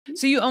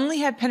So you only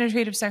had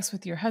penetrative sex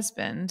with your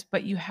husband,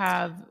 but you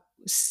have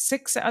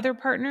six other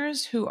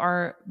partners who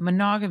are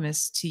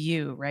monogamous to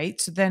you,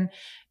 right? So then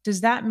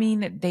does that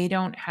mean that they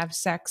don't have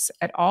sex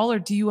at all, or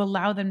do you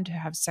allow them to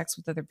have sex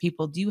with other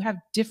people? Do you have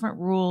different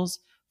rules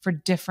for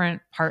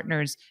different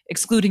partners,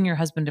 excluding your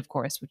husband, of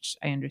course, which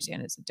I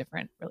understand is a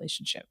different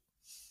relationship?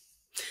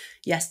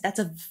 Yes, that's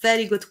a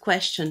very good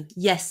question.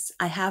 Yes,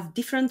 I have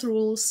different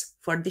rules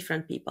for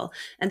different people.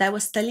 And I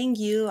was telling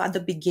you at the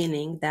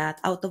beginning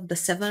that out of the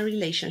 7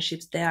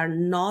 relationships, they are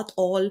not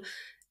all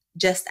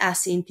just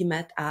as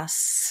intimate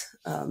as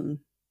uh,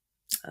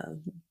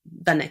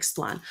 the next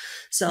one. Mhm.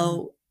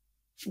 So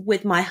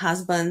with my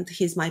husband,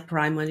 he's my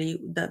primary,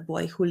 the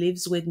boy who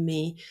lives with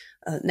me,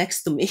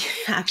 next to me.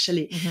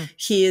 Actually, Mhm.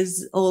 he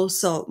is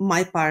also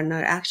my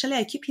partner. Actually,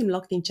 I keep him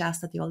locked in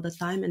chastity all the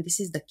time, and this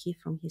is the key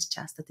from his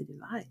chastity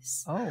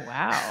device. Oh,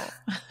 wow.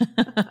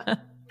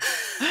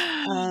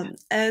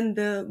 And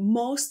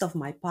most of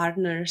my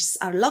partners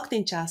are locked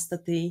in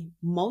chastity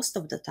most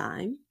of the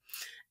time,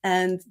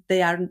 and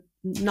they are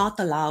not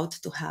allowed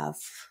to have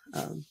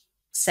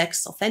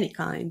sex of any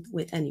kind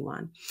with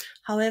anyone. Mhm.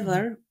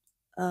 However,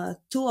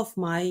 2 of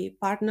my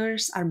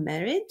partners are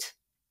married,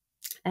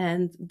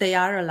 and they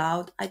are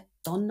allowed. I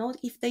don't know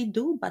if they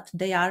do, but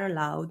they are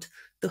allowed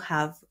to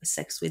have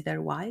sex with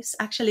their wives.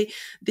 Actually,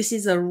 this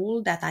is a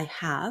rule that I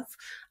have.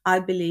 I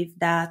believe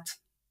that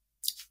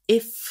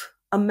if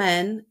a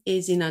man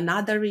is in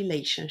another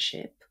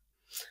relationship,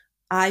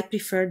 I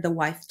prefer the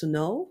wife to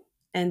know.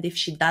 And if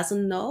she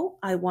doesn't know,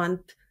 I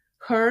want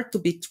her to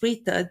be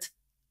treated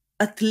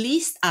at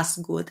least as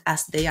good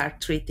as they are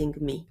treating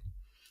me,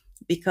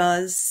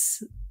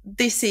 because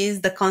this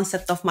is the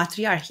concept of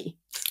matriarchy.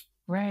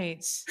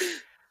 Right.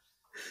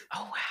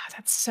 Oh, wow,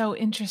 that's so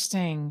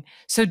interesting.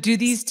 So do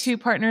these two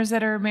partners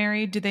that are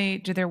married,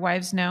 do their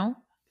wives know?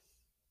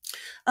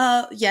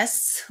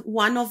 Yes,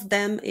 one of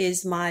them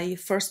is my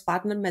first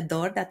partner,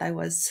 Medor, that I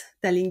was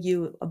telling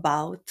you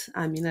about.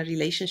 I'm in a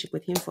relationship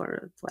with him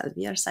for 12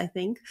 years, I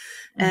think.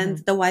 And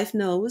Mhm. the wife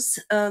knows.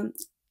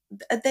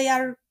 They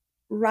are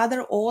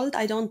rather old.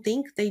 I don't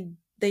think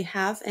they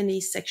have any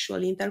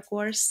sexual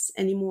intercourse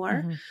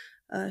anymore.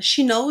 Mhm.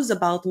 She knows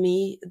about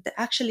me.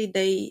 Actually,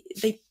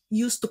 they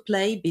used to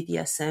play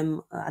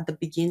BDSM at the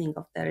beginning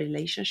of their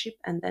relationship,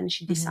 and then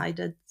she Mhm.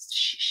 decided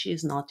she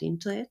is not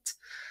into it,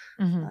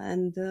 Mhm.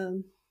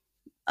 and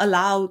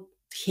allowed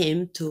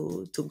him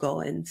to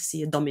go and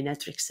see a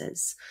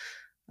dominatrixes.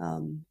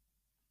 Um,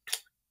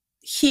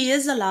 he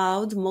is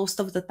allowed most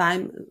of the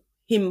time.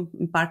 Him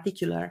in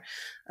particular,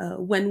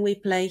 when we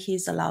play,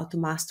 he's allowed to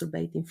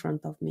masturbate in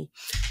front of me.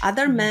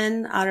 Other Mhm.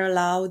 men are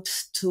allowed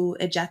to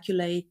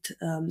ejaculate.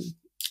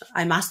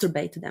 I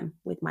masturbate them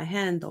with my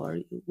hand or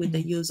with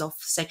the Mhm. use of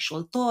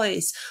sexual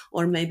toys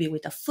or maybe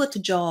with a foot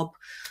job.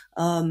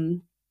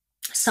 Um,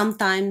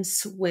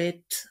 Sometimes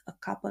with a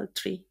couple,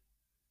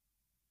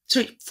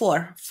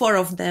 four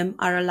of them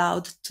are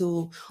allowed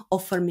to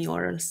offer me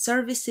oral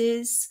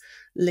services,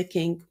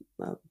 licking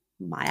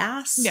my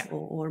ass Yeah.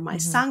 or my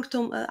Mhm.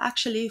 sanctum.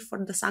 Actually,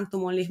 for the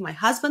sanctum, only my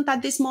husband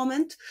at this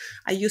moment.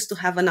 I used to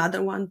have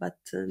another one, but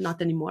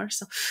not anymore.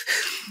 So,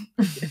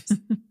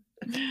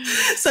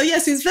 so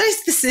yes, it's very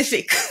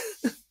specific.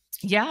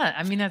 Yeah,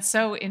 I mean, that's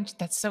so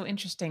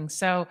interesting.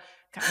 So,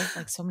 God, I have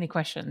like so many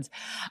questions.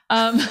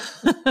 Um,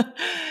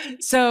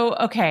 so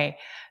okay,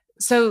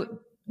 so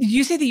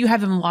you say that you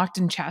have them locked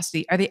in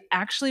chastity. Are they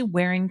actually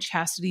wearing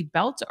chastity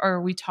belts, or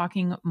are we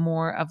talking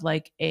more of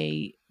like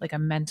a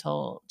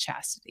mental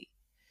chastity?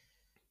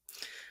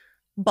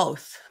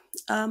 Both.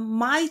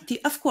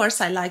 Of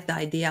course, I like the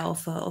idea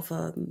of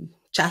a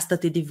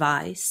chastity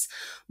device,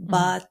 Mhm.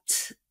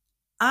 but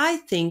I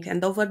think,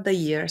 and over the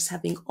years,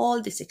 having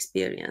all this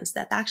experience,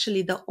 that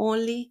actually the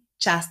only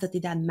chastity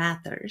that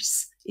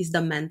matters is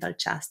the mental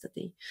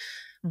chastity.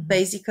 Mhm.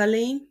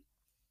 Basically,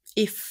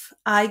 if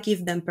I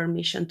give them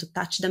permission to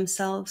touch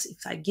themselves,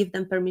 if I give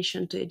them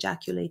permission to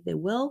ejaculate, they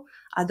will.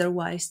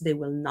 Otherwise, they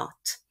will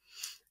not.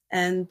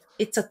 And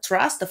it's a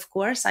trust, of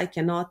course. I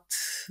cannot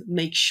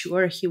make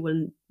sure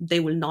they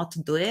will not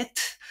do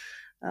it.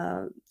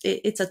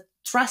 It's a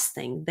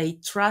trusting. They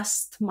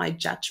trust my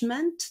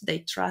judgment. They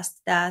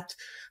trust that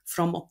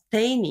from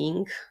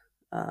obtaining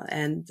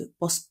and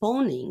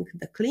postponing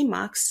the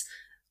climax,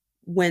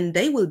 when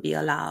they will be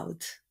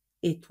allowed,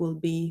 it will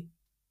be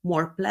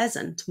more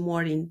pleasant,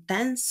 more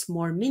intense,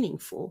 more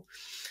meaningful.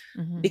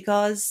 Mhm.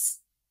 Because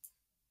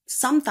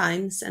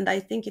sometimes, and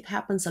I think it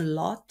happens a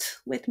lot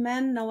with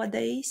men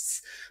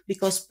nowadays,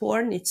 because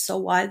porn it's so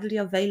widely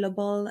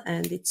available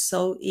and it's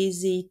so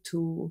easy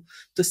to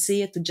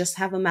see it, to just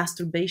have a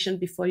masturbation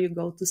before you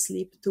go to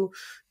sleep, to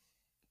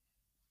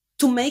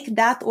make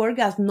that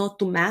orgasm not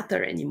to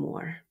matter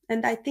anymore.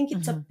 And I think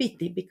it's a Mhm.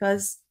 pity,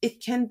 because it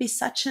can be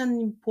such an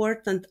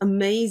important,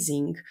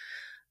 amazing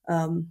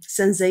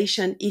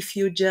sensation if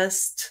you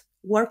just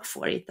work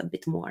for it a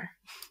bit more,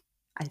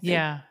 I think.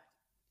 Yeah.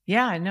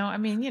 Yeah, no, I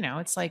mean,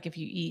 it's like if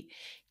you eat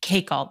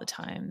cake all the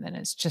time, then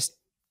it's just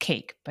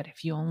cake. But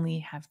if you only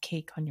have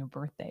cake on your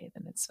birthday,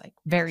 then it's like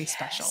very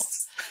special.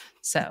 Yes.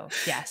 So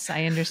yes,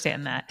 I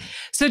understand that.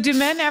 So do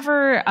men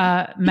ever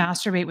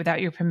masturbate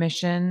without your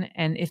permission?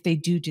 And if they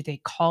do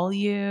they call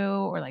you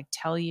or like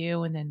tell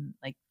you and then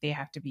like they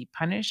have to be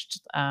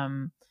punished?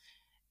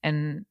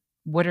 And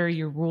what are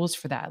your rules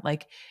for that?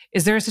 Like,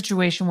 is there a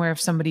situation where if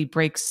somebody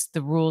breaks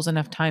the rules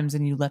enough times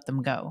and you let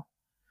them go?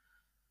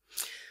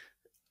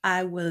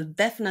 I will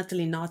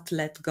definitely not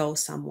let go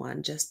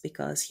someone just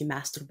because he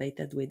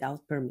masturbated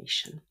without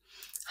permission.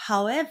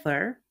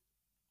 However,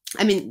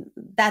 I mean,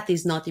 that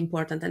is not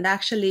important. And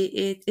actually,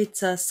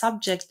 it's a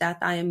subject that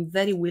I am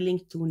very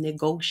willing to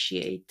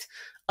negotiate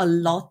a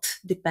lot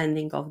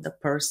depending of the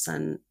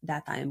person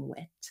that I am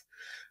with.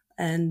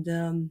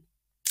 And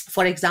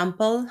for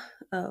example,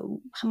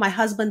 my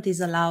husband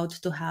is allowed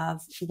to have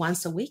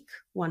once a week,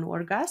 one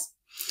orgasm.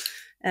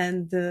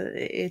 And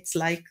it's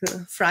like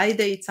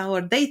Friday, it's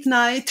our date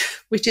night,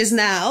 which is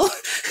now.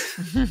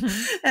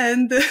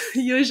 And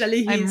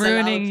usually he's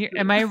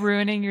Am I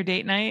ruining your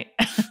date night?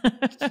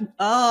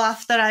 Oh,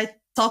 after I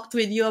talked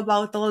with you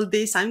about all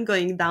this, I'm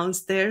going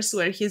downstairs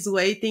where he's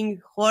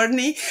waiting,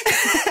 horny.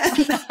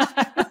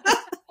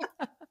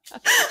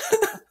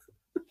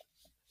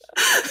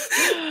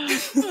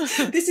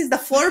 This is the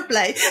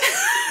foreplay.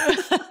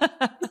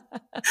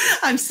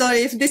 I'm sorry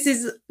if this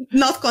is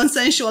not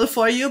consensual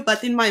for you,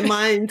 but in my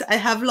mind, I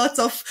have lots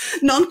of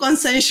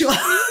non-consensual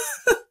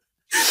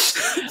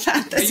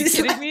fantasies.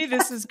 Are you kidding me?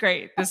 This is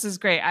great. This is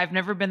great. I've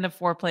never been the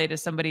foreplay to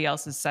somebody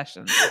else's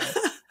session. So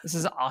this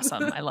is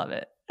awesome. I love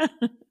it.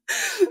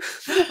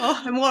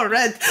 Oh, I'm all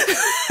red.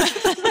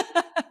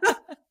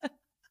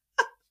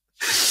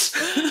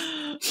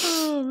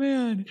 Oh,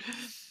 man.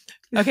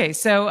 Okay.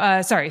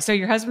 So, sorry. So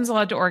your husband's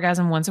allowed to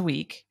orgasm once a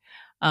week.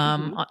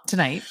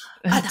 Tonight.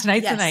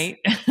 Tonight's the night.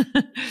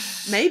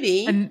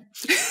 Maybe. And,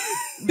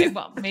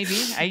 well, maybe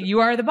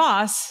you are the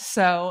boss.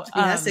 So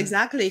yes,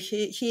 exactly.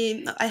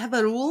 I have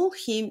a rule.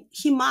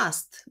 He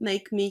must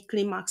make me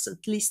climax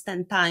at least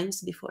 10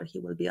 times before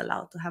he will be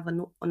allowed to have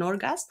an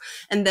orgasm,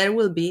 and there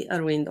will be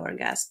a ruined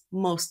orgasm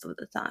most of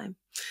the time.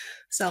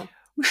 So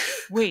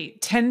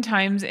wait, 10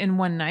 times in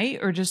one night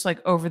or just like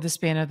over the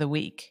span of the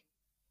week?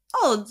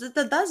 Oh,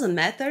 that doesn't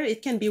matter.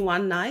 It can be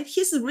one night.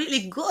 He's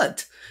really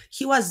good.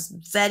 He was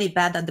very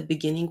bad at the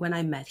beginning when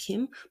I met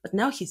him, but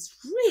now he's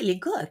really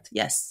good.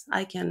 Yes,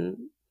 I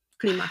can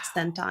climax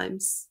 10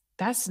 times.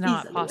 That's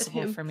not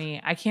possible for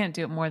me. I can't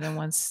do it more than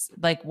once.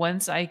 Like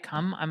once I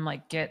come, I'm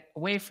like, get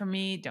away from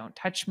me. Don't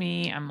touch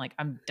me. I'm like,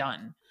 I'm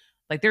done.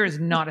 Like there is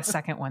not a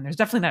second one. There's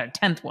definitely not a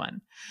 10th one.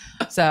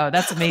 So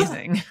that's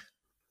amazing.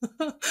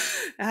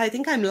 I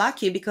think I'm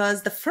lucky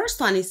because the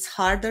first one is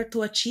harder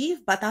to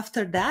achieve, but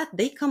after that,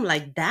 they come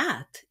like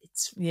that.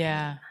 It's really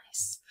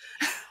nice.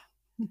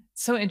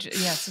 So it's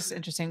just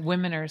interesting.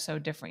 Women are so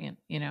different,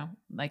 you know,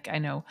 like I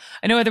know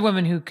other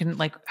women who can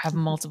like have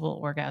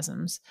multiple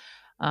orgasms.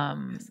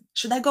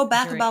 Should I go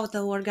back about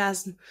the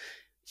orgasm?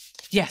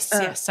 Yes.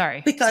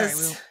 Sorry.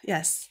 Because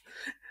yes.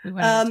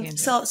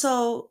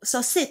 So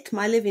Sid,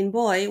 my living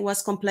boy,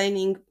 was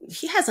complaining.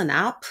 He has an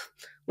app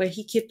where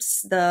he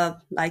keeps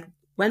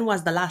when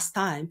was the last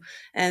time?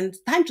 And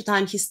time to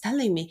time, he's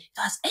telling me it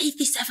was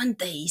 87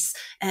 days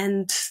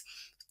and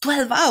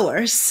 12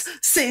 hours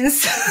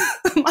since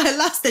my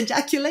last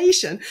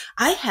ejaculation.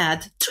 I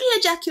had 3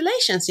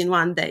 ejaculations in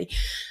one day.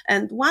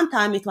 And one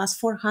time it was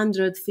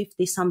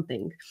 450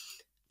 something.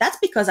 That's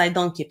because I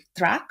don't keep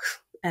track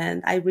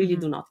and I really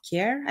do not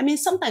care. I mean,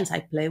 sometimes I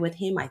play with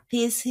him, I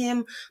tease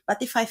him,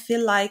 but if I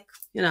feel like,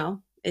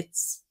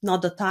 it's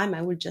not the time,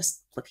 I will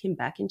just put him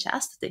back in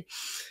chastity.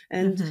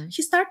 And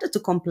he started to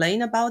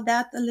complain about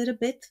that a little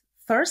bit.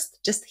 First,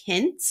 just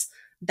hints.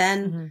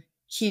 Then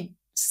he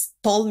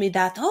told me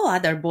that,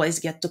 other boys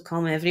get to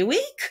come every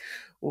week.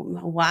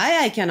 Why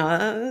I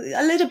cannot?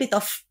 A little bit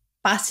of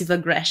passive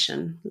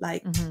aggression,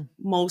 like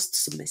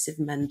most submissive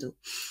men do.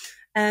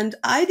 And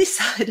I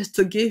decided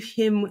to give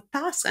him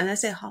tasks. And I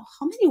said, how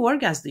many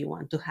orgasms do you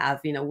want to have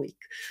in a week?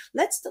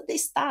 Let's do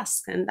this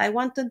task. And I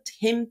wanted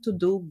him to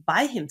do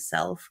by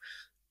himself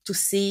to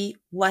see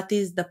what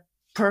is the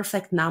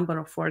perfect number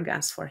of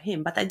orgasms for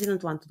him. But I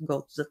didn't want to go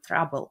to the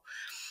trouble.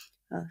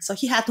 So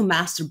he had to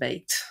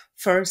masturbate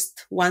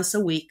first once a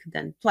week,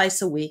 then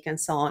twice a week, and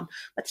so on.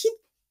 But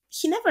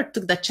he never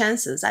took the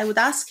chances. I would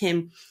ask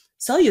him,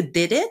 so you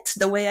did it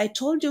the way I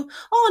told you?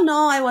 Oh,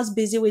 no, I was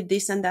busy with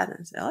this and that. And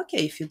I said,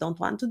 okay, if you don't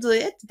want to do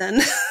it,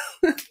 then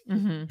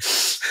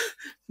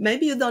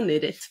maybe you don't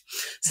need it.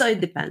 So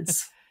it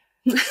depends.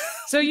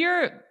 So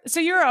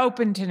you're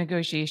open to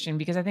negotiation,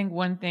 because I think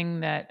one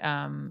thing that,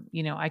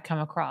 I come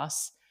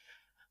across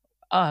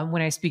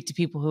when I speak to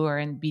people who are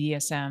in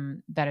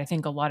BDSM that I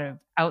think a lot of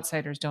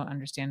outsiders don't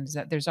understand is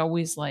that there's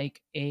always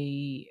like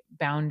a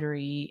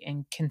boundary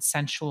and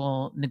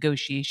consensual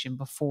negotiation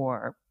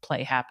before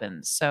play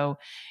happens. So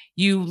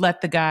you let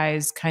the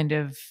guys kind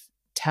of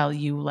tell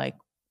you like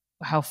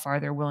how far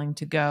they're willing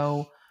to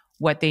go,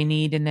 what they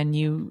need, and then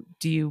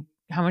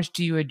how much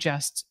do you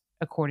adjust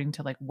according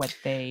to like what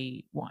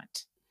they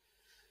want?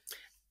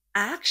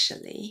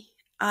 Actually,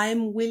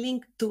 I'm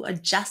willing to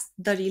adjust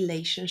the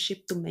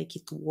relationship to make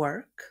it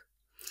work.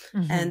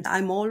 Mm-hmm. And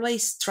I'm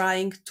always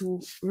trying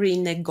to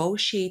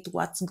renegotiate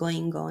what's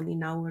going on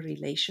in our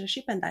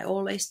relationship. And I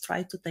always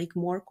try to take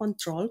more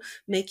control,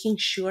 making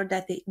sure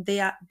that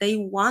they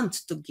want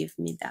to give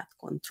me that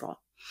control.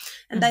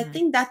 And I Mm-hmm.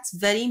 think that's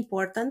very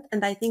important.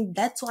 And I think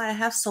that's why I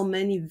have so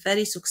many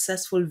very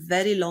successful,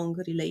 very long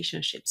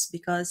relationships,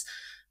 because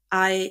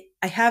I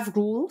have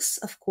rules,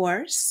 of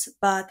course,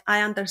 but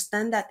I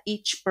understand that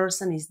each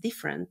person is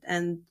different.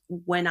 And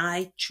when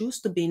I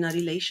choose to be in a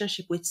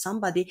relationship with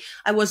somebody,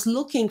 I was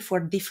looking for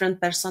different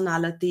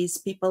personalities,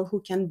 people who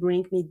can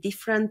bring me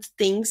different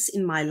things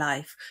in my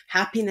life,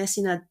 happiness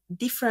in a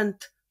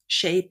different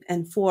shape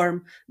and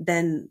form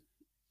than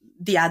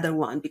the other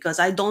one, because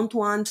I don't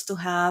want to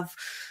have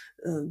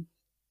uh,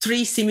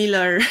 three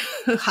similar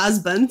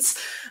husbands.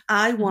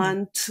 I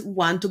Mm-hmm.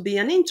 want to be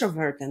an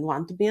introvert and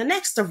want to be an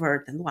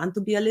extrovert and want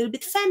to be a little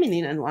bit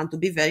feminine and want to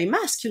be very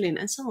masculine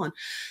and so on.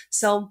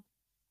 So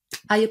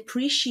I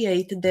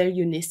appreciate their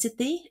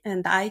unicity,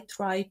 and I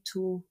try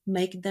to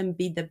make them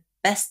be the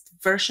best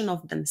version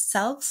of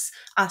themselves,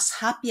 as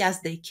happy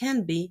as they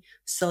can be,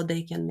 so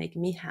they can make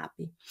me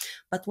happy.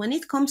 But when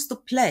it comes to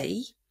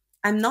play,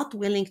 I'm not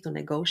willing to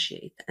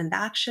negotiate. And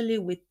actually,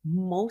 with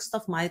most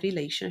of my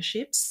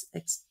relationships,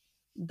 it's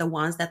the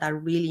ones that are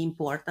really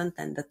important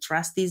and the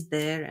trust is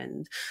there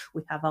and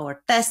we have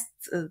our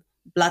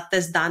blood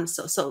test done.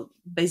 So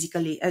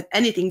basically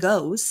anything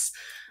goes.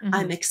 Mm-hmm.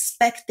 I'm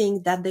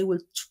expecting that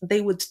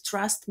they would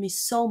trust me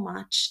so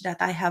much that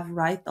I have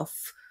right of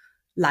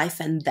life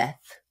and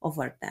death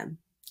over them.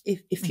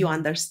 If you Mm-hmm.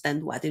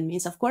 understand what it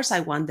means. Of course,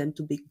 I want them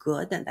to be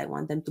good and I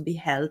want them to be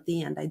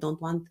healthy and I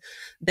don't want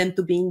them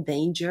to be in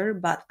danger.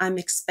 But I'm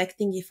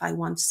expecting, if I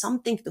want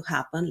something to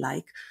happen,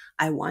 like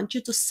I want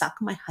you to suck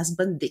my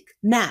husband dick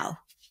now,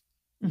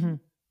 Mm-hmm.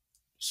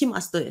 he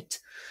must do it.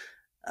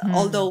 Mm-hmm.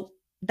 Although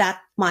that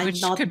might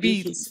not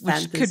be his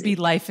Which could be fantasy.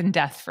 life and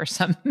death for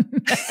some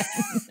men.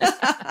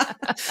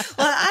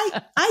 Well,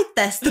 I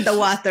test the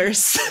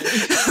waters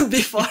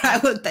before I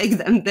will take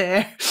them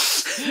there.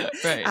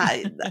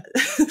 Right.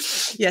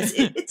 Yes,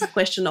 it's a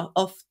question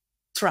of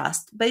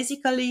trust.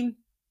 Basically,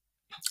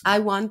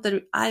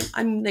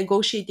 I'm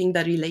negotiating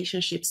the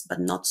relationships, but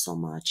not so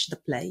much the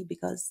play,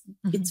 because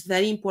Mm-hmm. it's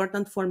very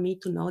important for me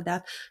to know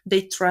that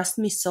they trust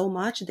me so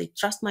much. They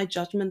trust my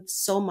judgment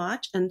so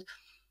much. And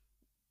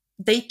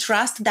they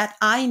trust that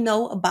I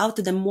know about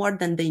them more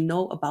than they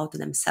know about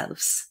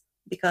themselves.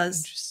 Because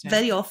Interesting.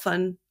 very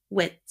often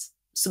with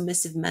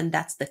submissive men,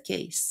 that's the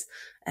case.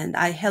 And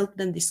I help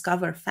them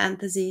discover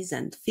fantasies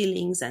and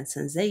feelings and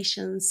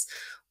sensations,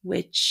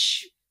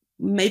 which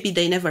maybe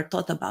they never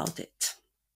thought about it.